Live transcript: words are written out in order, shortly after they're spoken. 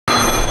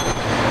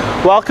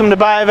Welcome to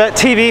Buyavette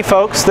TV,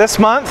 folks. This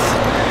month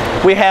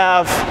we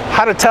have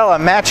how to tell a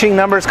matching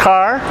numbers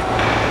car.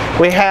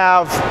 We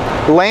have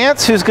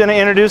Lance, who's going to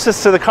introduce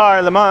us to the car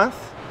of the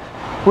month.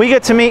 We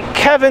get to meet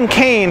Kevin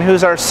Kane,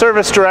 who's our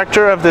service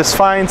director of this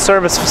fine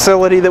service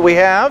facility that we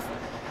have.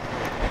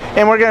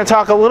 And we're going to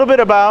talk a little bit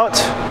about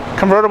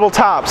convertible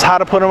tops, how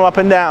to put them up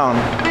and down.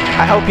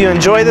 I hope you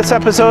enjoy this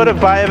episode of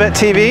Buyavette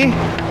TV.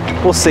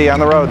 We'll see you on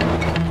the road.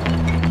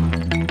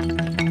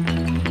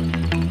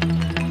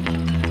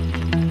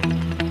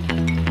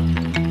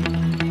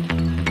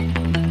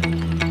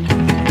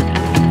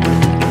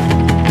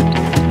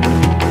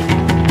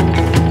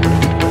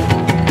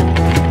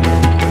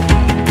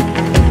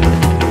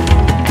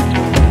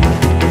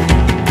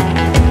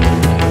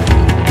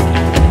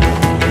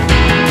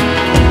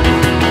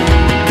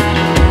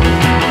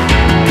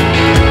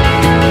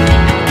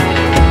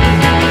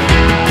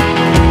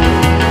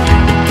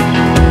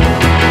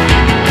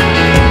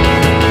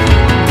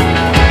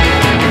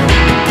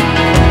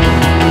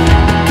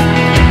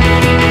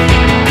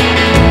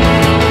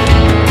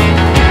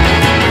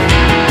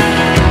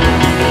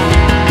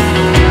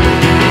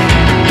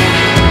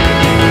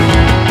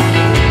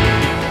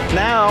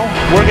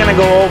 We're going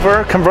to go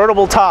over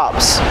convertible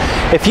tops.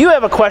 If you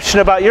have a question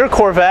about your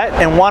Corvette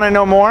and want to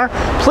know more,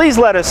 please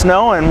let us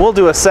know and we'll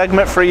do a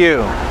segment for you.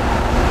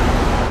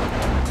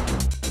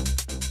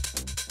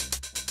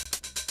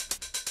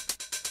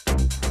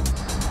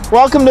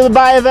 Welcome to the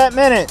Buyavette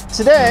Minute.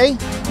 Today,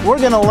 we're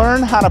going to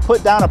learn how to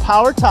put down a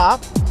power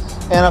top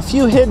and a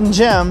few hidden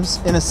gems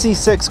in a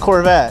C6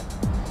 Corvette.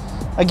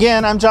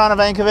 Again, I'm John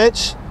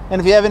Ivankovich, and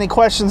if you have any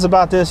questions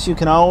about this, you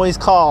can always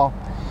call.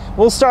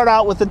 We'll start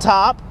out with the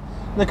top.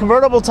 The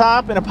convertible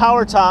top and a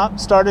power top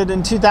started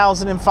in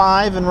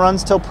 2005 and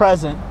runs till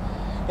present.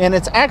 And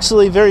it's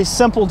actually very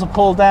simple to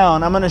pull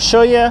down. I'm going to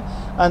show you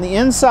on the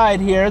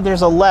inside here,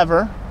 there's a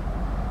lever.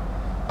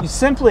 You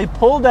simply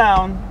pull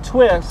down,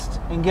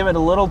 twist, and give it a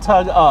little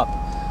tug up.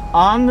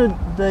 On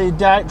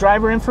the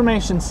driver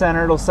information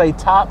center, it'll say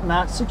top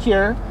not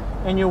secure,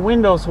 and your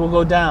windows will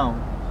go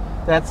down.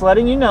 That's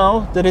letting you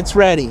know that it's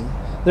ready.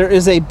 There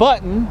is a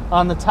button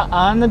on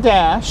the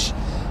dash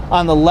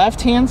on the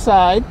left-hand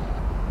side.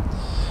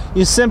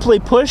 You simply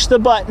push the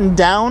button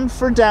down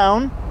for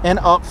down and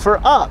up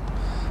for up.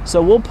 So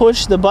we'll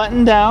push the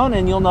button down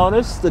and you'll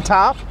notice the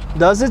top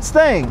does its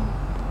thing.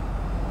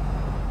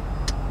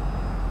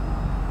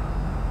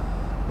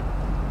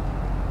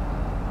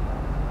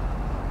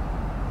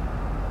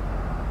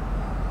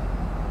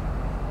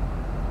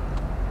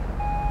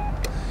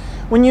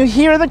 When you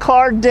hear the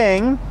car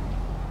ding,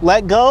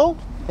 let go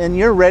and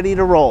you're ready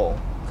to roll.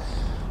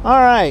 All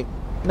right,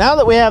 now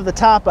that we have the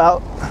top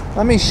out,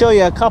 let me show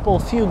you a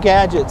few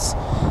gadgets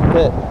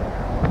that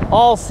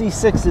all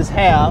C6s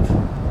have.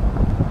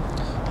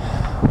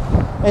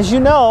 As you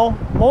know,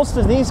 most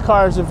of these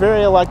cars are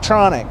very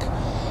electronic.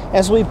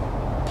 As we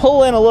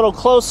pull in a little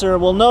closer,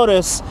 we'll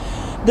notice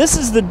this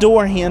is the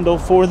door handle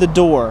for the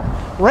door.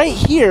 Right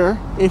here,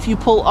 if you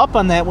pull up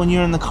on that when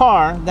you're in the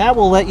car, that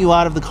will let you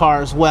out of the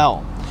car as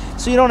well.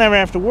 So you don't ever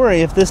have to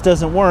worry if this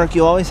doesn't work,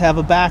 you always have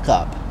a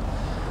backup.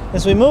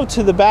 As we move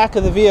to the back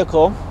of the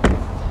vehicle,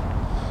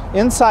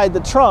 inside the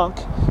trunk,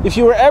 if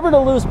you were ever to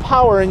lose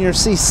power in your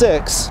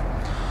C6,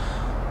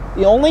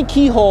 the only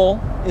keyhole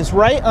is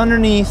right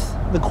underneath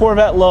the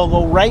Corvette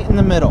logo, right in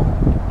the middle.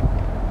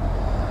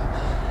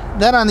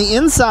 Then on the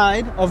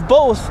inside of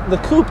both the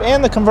coupe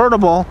and the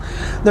convertible,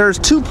 there's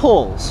two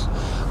pulls.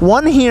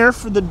 One here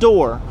for the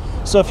door.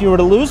 So if you were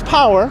to lose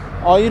power,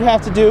 all you'd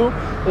have to do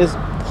is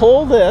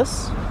pull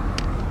this,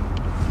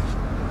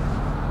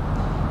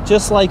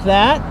 just like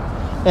that,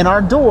 and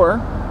our door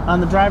on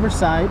the driver's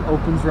side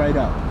opens right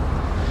up.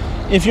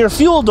 If your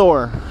fuel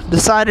door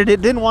decided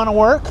it didn't want to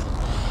work,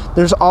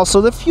 there's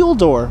also the fuel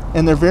door,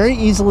 and they're very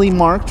easily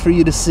marked for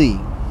you to see.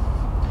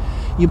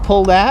 You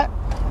pull that,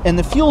 and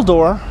the fuel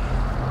door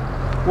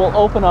will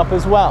open up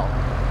as well.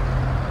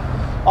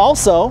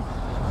 Also,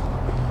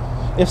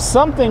 if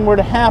something were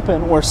to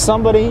happen where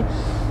somebody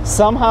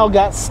somehow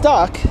got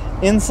stuck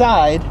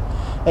inside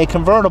a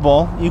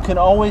convertible, you can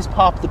always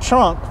pop the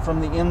trunk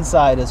from the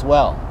inside as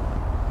well.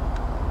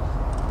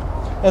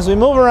 As we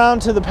move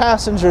around to the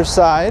passenger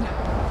side,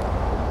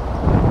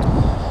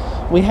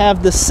 we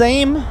have the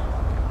same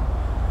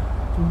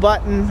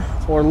button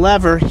or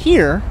lever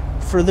here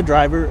for the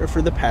driver or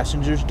for the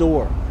passenger's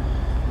door.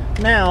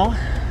 Now,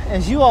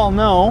 as you all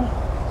know,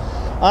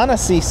 on a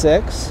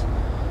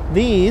C6,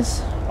 these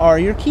are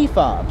your key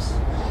fobs.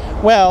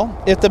 Well,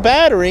 if the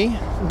battery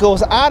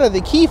goes out of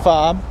the key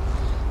fob,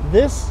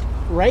 this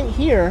right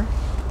here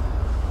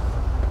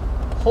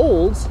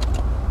holds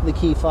the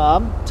key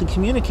fob to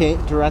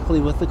communicate directly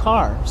with the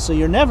car. So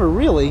you're never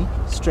really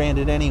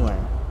stranded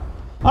anywhere.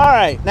 All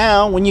right,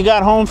 now when you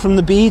got home from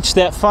the beach,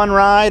 that fun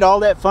ride, all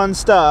that fun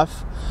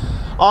stuff,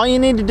 all you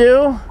need to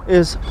do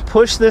is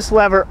push this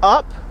lever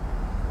up.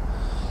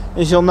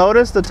 As you'll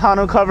notice, the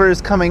tonneau cover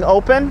is coming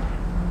open.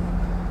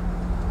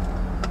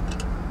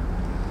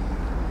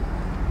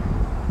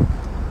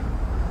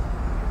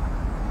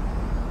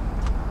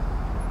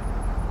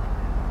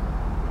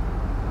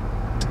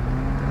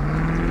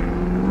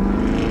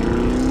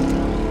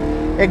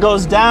 It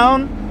goes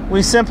down.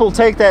 We simply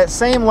take that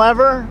same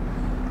lever,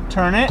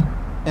 turn it,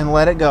 and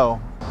let it go.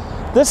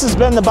 This has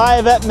been the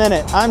Buyavette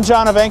Minute. I'm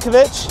John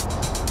Ivankovich.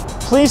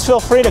 Please feel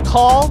free to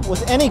call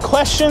with any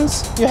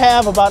questions you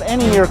have about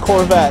any of your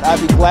Corvette. I'd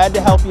be glad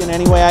to help you in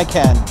any way I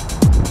can.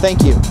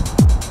 Thank you.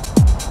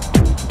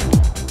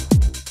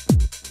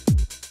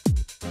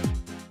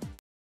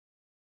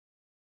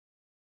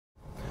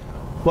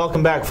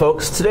 Welcome back,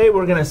 folks. Today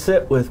we're going to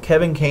sit with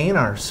Kevin Kane,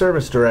 our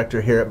service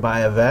director here at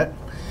Buyavette.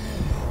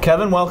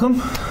 Kevin, welcome.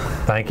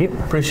 Thank you.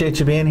 Appreciate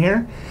you being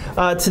here.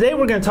 Today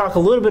we're going to talk a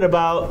little bit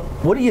about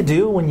what do you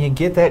do when you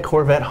get that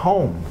Corvette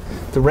home,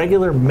 the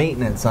regular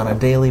maintenance on a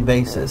daily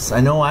basis. I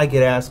know I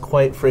get asked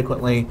quite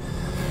frequently,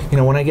 you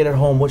know, when I get it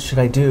home, what should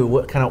I do?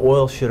 What kind of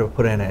oil should I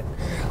put in it?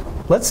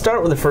 Let's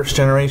start with the first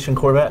generation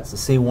Corvettes, the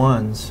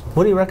C1s.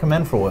 What do you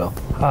recommend for oil?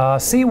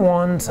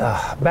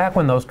 C1s, back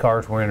when those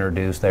cars were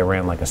introduced, they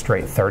ran like a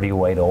straight 30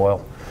 weight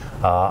oil.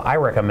 I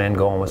recommend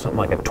going with something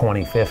like a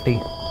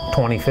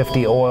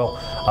 2050 oil.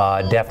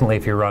 Definitely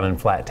if you're running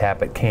flat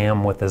tappet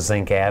cam with the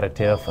zinc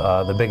additive.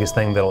 The biggest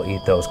thing that'll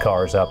eat those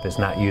cars up is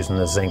not using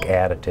the zinc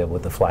additive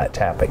with the flat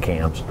tappet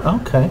cams.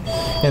 Okay.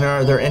 And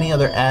are there any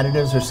other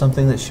additives or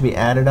something that should be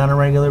added on a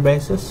regular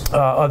basis?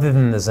 Other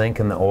than the zinc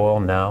and the oil,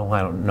 no.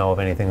 I don't know of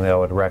anything that I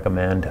would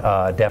recommend.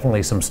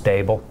 Definitely some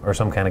stable or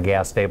some kind of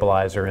gas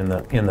stabilizer in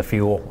the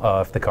fuel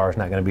if the car's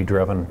not going to be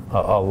driven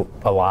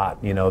a lot.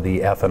 You know, the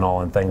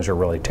ethanol and things are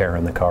really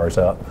tearing the cars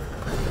up.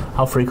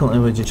 How frequently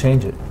would you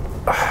change it?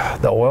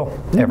 The oil?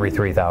 Every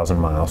 3,000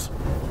 miles.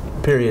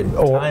 Period.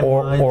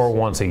 Or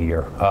once a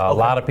year. Okay. A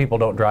lot of people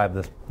don't drive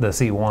the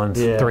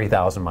C1s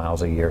 3,000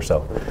 miles a year,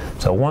 so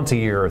once a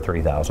year or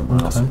 3,000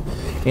 miles.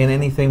 Okay. And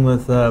anything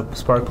with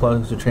spark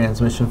plugs or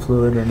transmission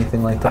fluid or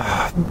anything like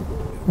that?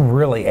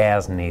 Really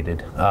as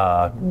needed.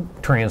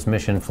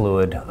 Transmission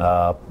fluid,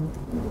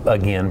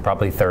 again,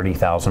 probably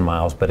 30,000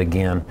 miles, but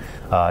again,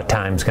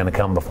 time's going to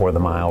come before the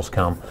miles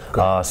come.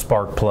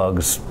 Spark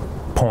plugs,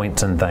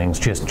 points and things,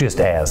 just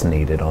as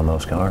needed on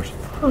those cars.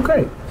 Oh,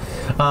 great.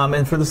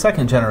 And for the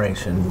second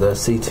generation, the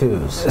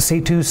C2s?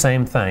 C2,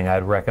 same thing.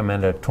 I'd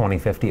recommend a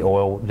 2050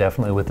 oil,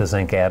 definitely with the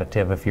zinc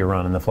additive if you're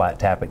running the flat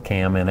tappet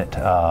cam in it.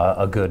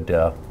 A good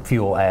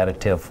fuel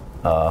additive,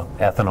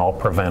 ethanol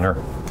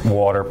preventer,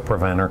 water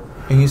preventer.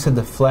 And you said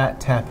the flat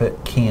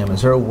tappet cam.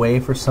 Is there a way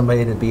for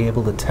somebody to be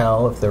able to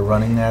tell if they're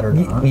running that or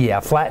not? Yeah,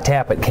 flat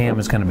tappet cam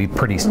is going to be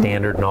pretty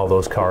standard in all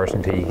those cars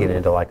until you get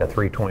into like a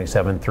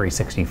 327,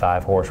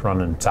 365 horse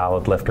running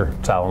solid lifter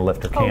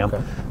cam.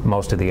 Okay.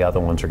 Most of the other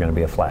ones are going to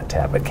be a flat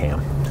tappet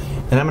cam.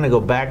 And I'm going to go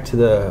back to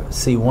the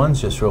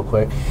C1s just real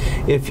quick.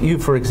 If you,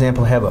 for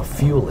example, have a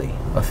Fuelie,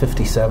 a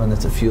 57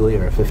 that's a Fuelie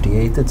or a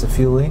 58 that's a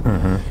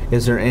Fuelie,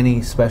 is there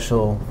any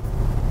special...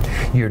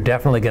 You're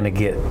definitely going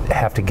to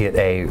have to get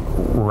a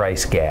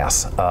race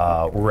gas.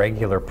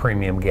 Regular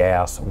premium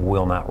gas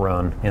will not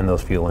run in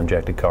those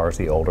fuel-injected cars,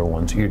 the older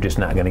ones. You're just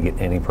not going to get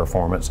any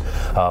performance.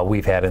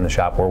 We've had in the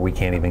shop where we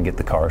can't even get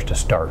the cars to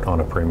start on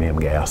a premium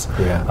gas.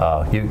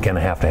 Yeah. You're going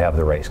to have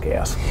the race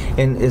gas.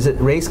 And is it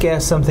race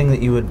gas something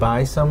that you would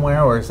buy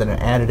somewhere, or is it an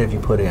additive you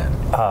put in?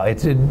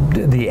 It's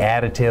the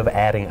additive,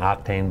 adding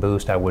octane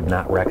boost. I would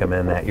not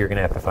recommend that. You're going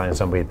to have to find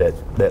somebody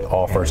that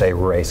offers a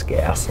race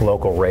gas,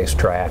 local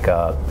racetrack.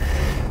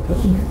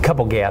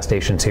 Couple gas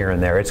stations here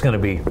and there. It's going to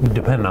be,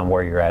 depending on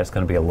where you're at, it's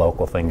going to be a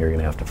local thing you're going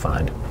to have to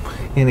find.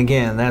 And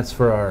again, that's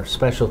for our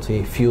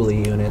specialty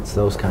Fuelie units,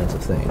 those kinds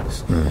of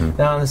things.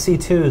 Now on the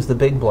C2s, the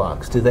big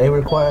blocks, do they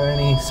require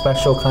any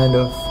special kind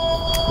of...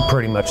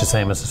 Pretty much the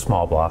same as the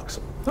small blocks.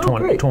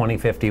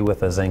 2050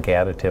 with a zinc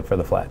additive for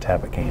the flat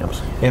tappet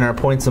cams. And our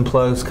points and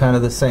plugs kind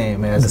of the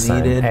same as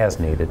needed? As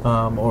needed.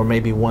 Or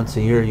maybe once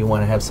a year you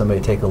want to have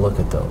somebody take a look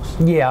at those?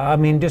 Yeah, I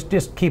mean,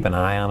 just keep an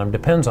eye on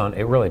them.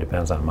 It really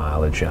depends on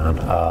mileage, John.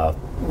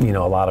 You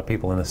know, a lot of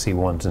people in the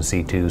C1s and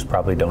C2s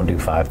probably don't do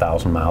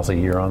 5,000 miles a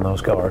year on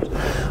those cars.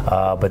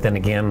 But then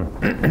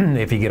again,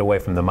 if you get away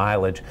from the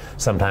mileage,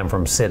 sometime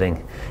from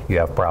sitting, you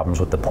have problems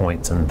with the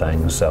points and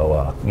things.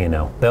 So, you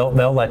know,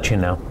 they'll let you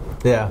know.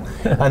 Yeah.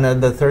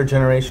 And the third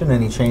generation,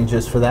 any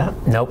changes for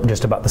that? Nope,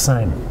 just about the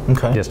same.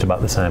 Okay. Just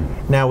about the same.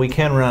 Now we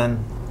can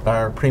run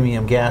our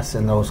premium gas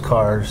in those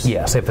cars.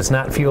 Yes, if it's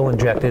not fuel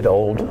injected,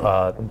 old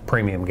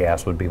premium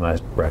gas would be my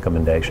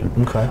recommendation.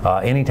 Okay.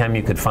 Anytime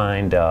you could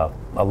find a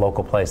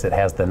local place that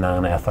has the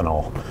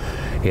non-ethanol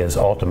is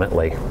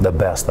ultimately the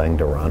best thing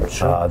to run.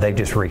 Sure. They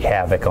just wreak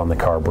havoc on the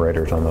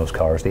carburetors on those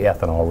cars. The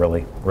ethanol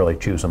really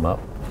chews them up.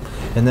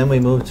 And then we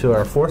moved to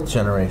our fourth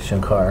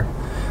generation car,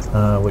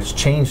 which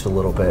changed a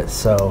little bit.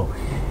 So,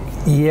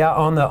 yeah,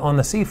 on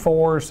the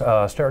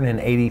C4s, starting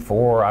in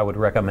 '84, I would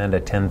recommend a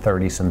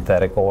 1030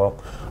 synthetic oil,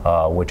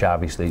 which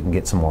obviously you can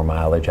get some more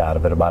mileage out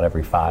of it. About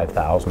every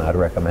 5,000, I'd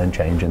recommend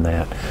changing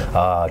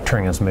that.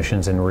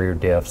 Transmissions and rear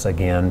diffs,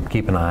 again,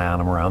 keep an eye on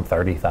them around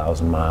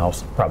 30,000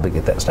 miles. Probably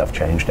get that stuff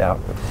changed out.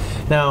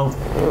 Now,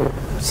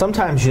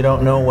 sometimes you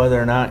don't know whether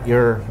or not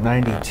your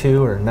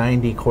 '92 or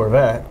 '90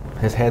 Corvette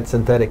has had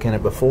synthetic in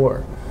it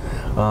before.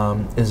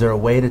 Is there a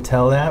way to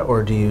tell that,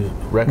 or do you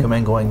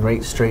recommend going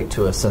right straight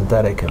to a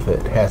synthetic if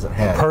it hasn't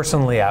had?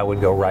 Personally, I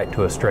would go right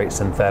to a straight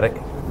synthetic.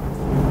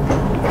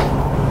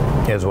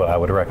 Is what I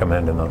would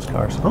recommend in those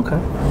cars. Okay.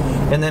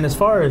 And then as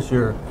far as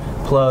your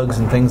plugs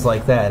and things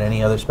like that,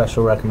 any other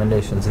special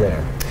recommendations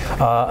there?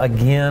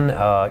 Again,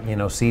 you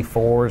know,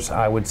 C4s,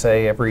 I would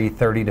say every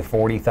 30 to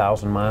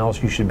 40,000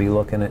 miles you should be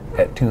looking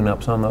at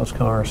tune-ups on those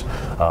cars,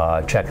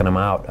 checking them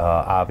out.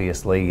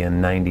 Obviously in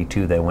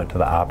 '92 they went to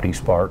the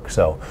OptiSpark,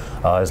 so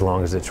as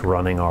long as it's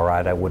running all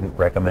right, I wouldn't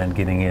recommend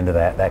getting into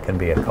that. That can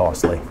be a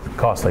costly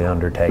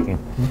undertaking.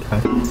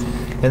 Okay.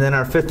 And then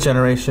our 5th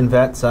generation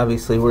vets,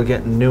 obviously we're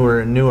getting newer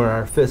and newer.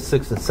 Our 5th,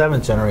 6th, and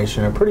 7th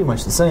generation are pretty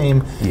much the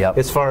same. Yep.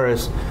 As far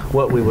as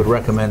what we would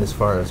recommend as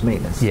far as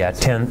maintenance. Yeah,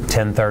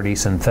 1030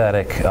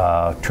 synthetic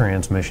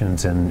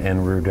transmissions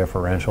and rear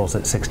differentials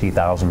at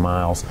 60,000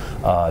 miles.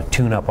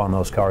 Tune up on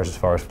those cars as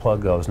far as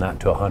plug goes, not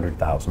to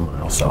 100,000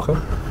 miles. So. Okay,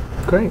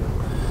 great.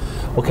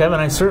 Well, Kevin,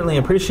 I certainly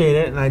appreciate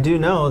it, and I do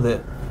know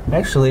that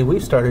actually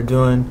we've started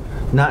doing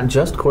not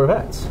just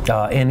Corvettes.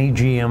 Any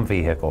GM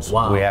vehicles.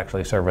 Wow. We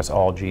actually service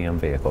all GM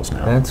vehicles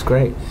now. That's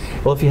great.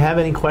 Well, if you have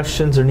any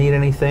questions or need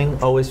anything,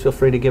 always feel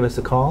free to give us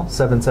a call,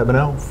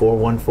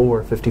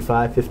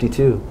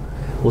 770-414-5552.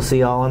 We'll see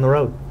you all on the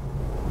road.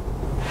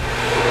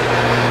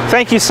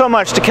 Thank you so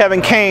much to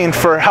Kevin Kane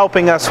for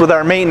helping us with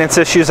our maintenance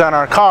issues on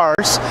our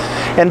cars.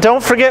 And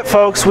don't forget,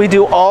 folks, we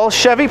do all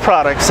Chevy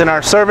products in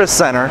our service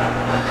center.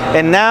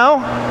 And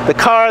now, the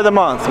Car of the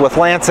Month with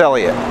Lance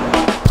Elliott.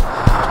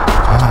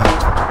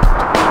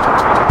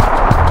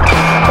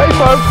 Hey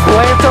folks,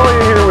 Lance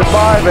Elliott here with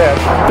Buyavette,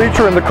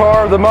 featuring the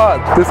Car of the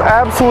Month. This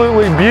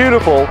absolutely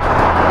beautiful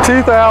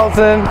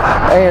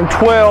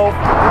 2012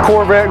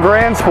 Corvette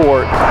Grand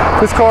Sport.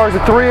 This car is a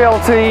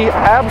 3LT,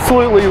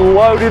 absolutely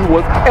loaded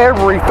with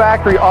every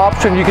factory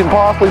option you can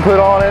possibly put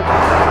on it.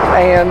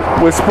 And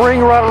with spring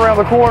right around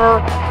the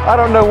corner, I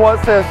don't know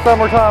what says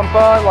summertime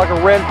fun like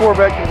a red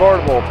Corvette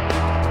convertible.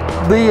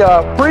 The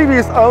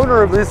previous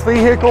owner of this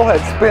vehicle had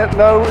spared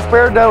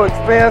no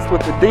expense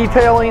with the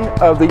detailing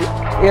of the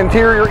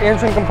interior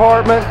engine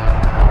compartment.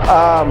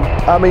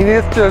 I mean,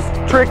 it's just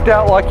tricked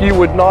out like you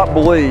would not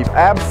believe.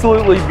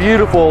 Absolutely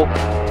beautiful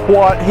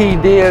what he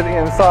did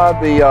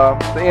inside the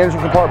engine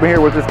compartment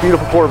here with this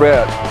beautiful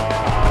Corvette.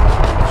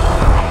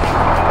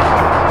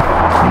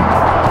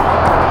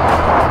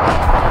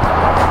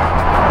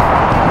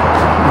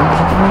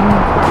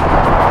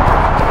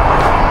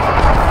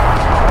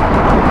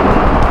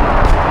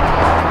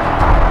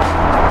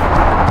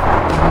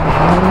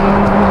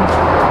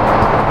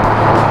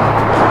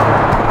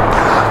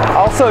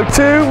 Also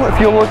too, if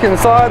you look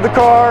inside the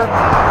car,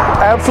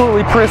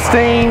 absolutely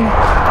pristine,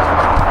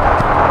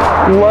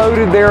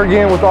 loaded there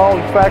again with all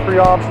the factory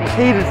options,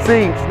 heated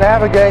seats,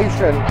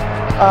 navigation,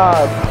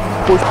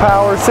 push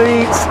power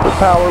seats, the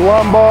power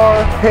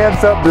lumbar,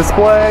 heads-up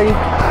display,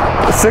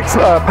 6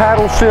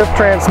 paddle shift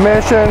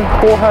transmission,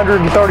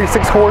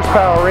 436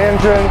 horsepower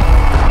engine,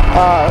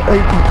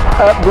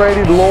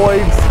 upgraded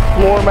Lloyd's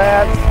floor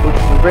mats, which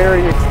is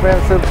very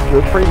expensive.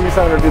 The previous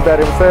owner did that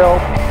himself.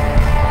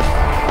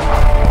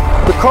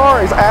 The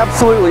car is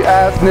absolutely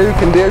as new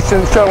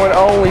condition, showing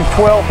only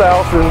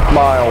 12,000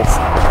 miles.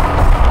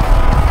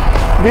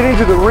 Getting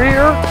to the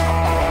rear,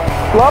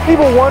 a lot of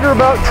people wonder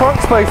about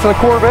trunk space in a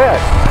Corvette.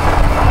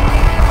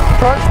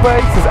 Trunk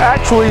space is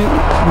actually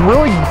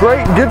really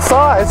great, good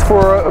size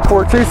for a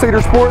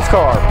 2-seater sports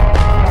car.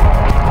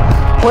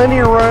 Plenty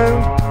of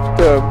room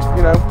to,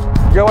 you know,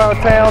 go out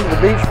of town to the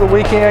beach for the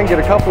weekend, get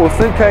a couple of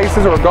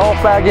suitcases or a golf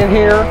bag in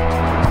here,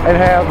 and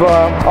have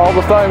all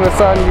the fun in the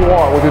sun you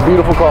want with a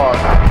beautiful car.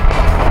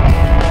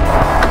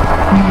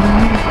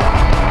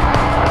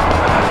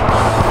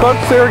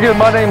 Folks, there again,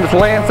 my name is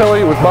Lance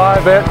Elliott with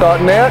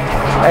Buyavette.net,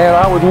 and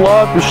I would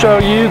love to show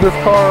you this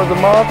Car of the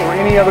Month or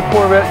any other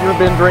Corvette you've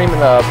been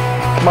dreaming of.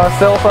 My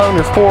cell phone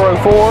is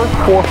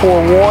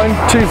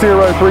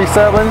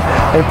 404-441-2037,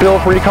 and feel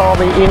free to call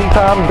me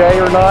anytime, day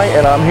or night,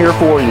 and I'm here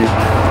for you.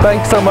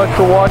 Thanks so much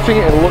for watching,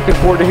 and looking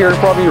forward to hearing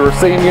from you or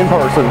seeing you in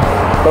person.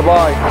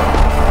 Bye-bye.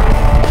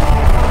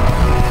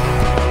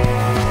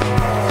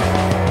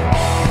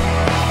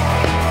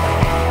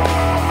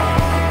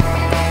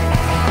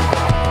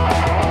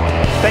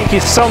 Thank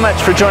you so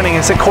much for joining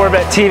us at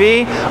Corvette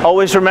TV.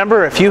 Always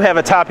remember, if you have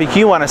a topic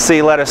you want to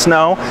see, let us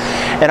know.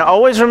 And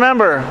always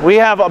remember, we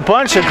have a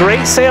bunch of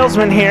great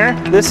salesmen here.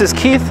 This is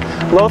Keith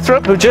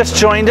Lothrop, who just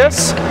joined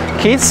us.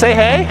 Keith, say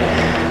hey.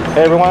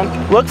 Hey everyone.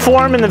 Look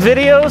for him in the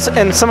videos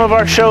and some of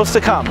our shows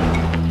to come.